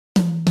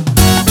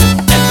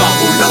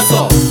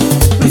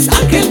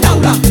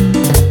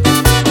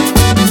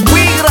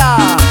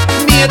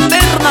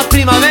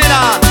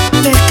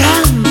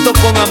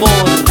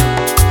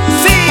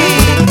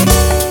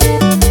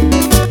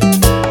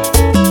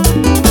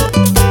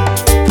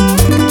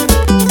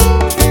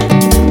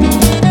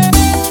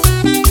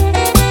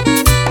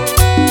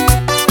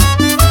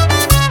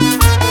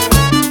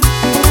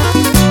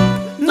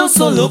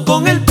solo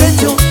con el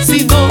pecho,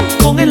 sino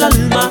con el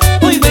alma.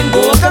 Hoy vengo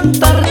a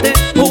cantarte,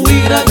 oh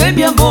Huigra de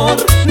mi amor.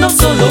 No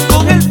solo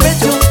con el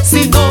pecho,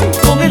 sino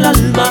con el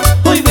alma.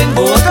 Hoy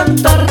vengo a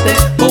cantarte,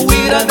 oh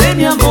Huigra de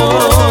mi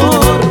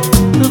amor.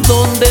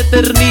 Donde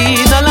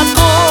termina la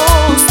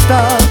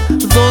costa,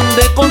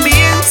 donde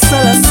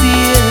comienza la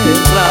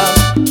sierra,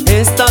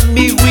 está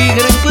mi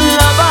Huigra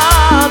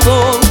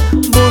enclavado,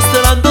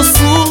 mostrando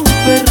su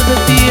verde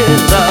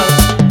tierra.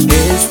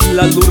 Es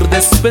la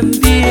Lourdes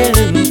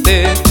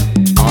pendiente,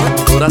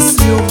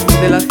 adoración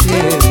de la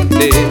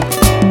gente.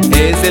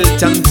 Es el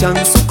chan chan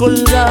su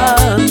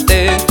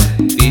colgante,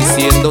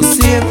 diciendo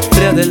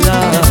siempre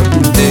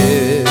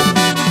adelante.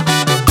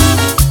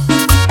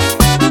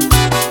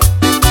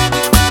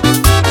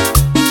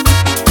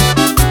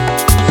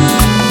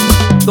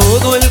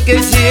 Todo el que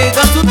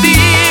llega a su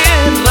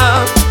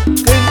tierra,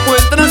 que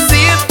encuentra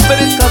siempre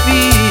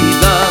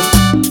cabida,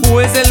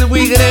 pues el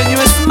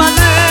huigreño es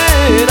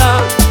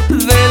madera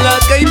de la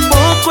que hay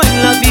poco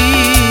en la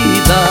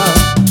vida.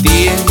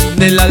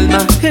 Tiene el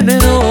alma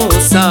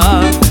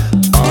generosa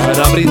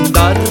para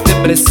brindarte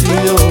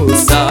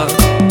preciosa,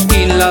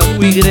 y la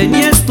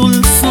huigreña es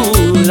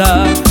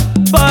dulzura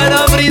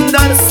para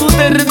brindar su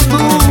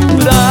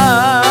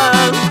ternura.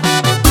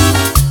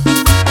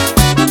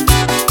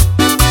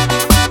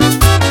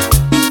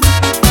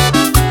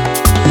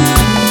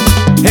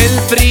 El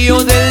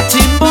frío del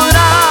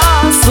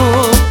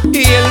chimborazo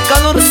y el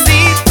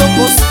calorcito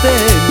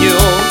costeño,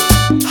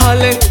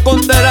 al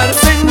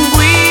encontrarse en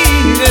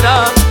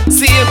Huigra,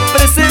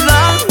 siempre se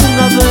dan un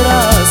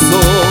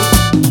abrazo.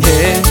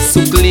 Es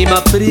su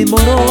clima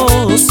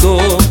primoroso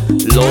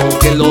lo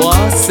que lo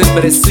hace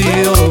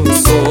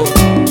precioso.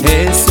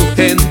 Es su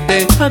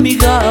gente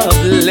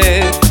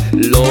amigable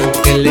lo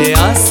que le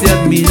hace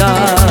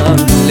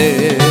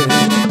admirable.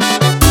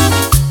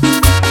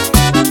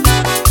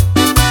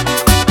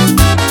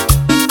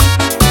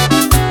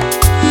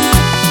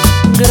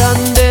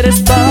 Grande eres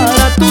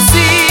para tus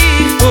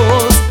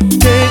hijos,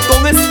 que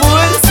con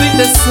esfuerzo y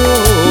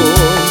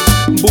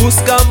tesón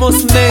buscamos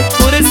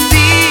mejores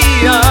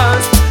días,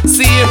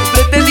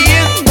 siempre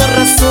teniendo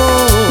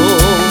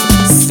razón.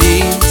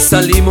 Si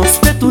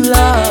salimos de tu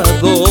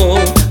lado,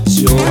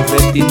 yo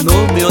de ti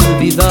no me he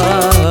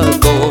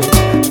olvidado.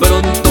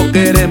 Pronto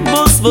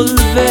queremos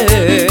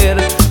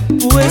volver,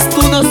 pues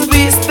tú nos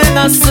viste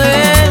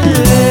nacer.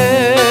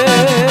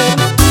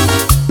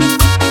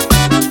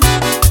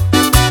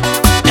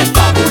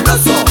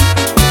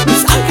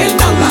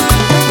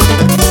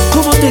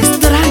 Te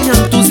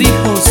extrañan tus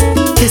hijos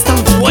que están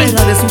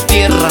fuera de su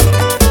tierra,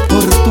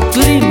 por tu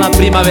clima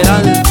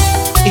primaveral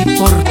y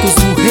por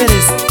tus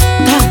mujeres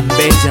tan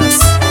bellas.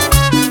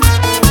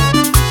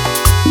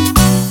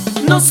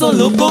 No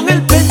solo con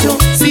el pecho,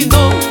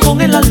 sino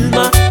con el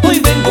alma. Hoy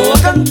vengo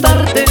a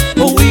cantarte,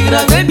 oh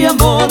Huigra de mi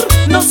amor.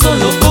 No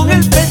solo con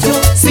el pecho,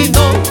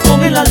 sino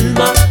con el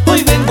alma.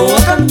 Hoy vengo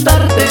a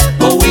cantarte,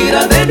 oh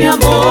Huigra de mi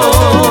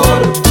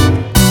amor.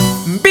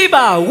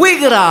 ¡Viva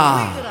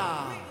Huigra!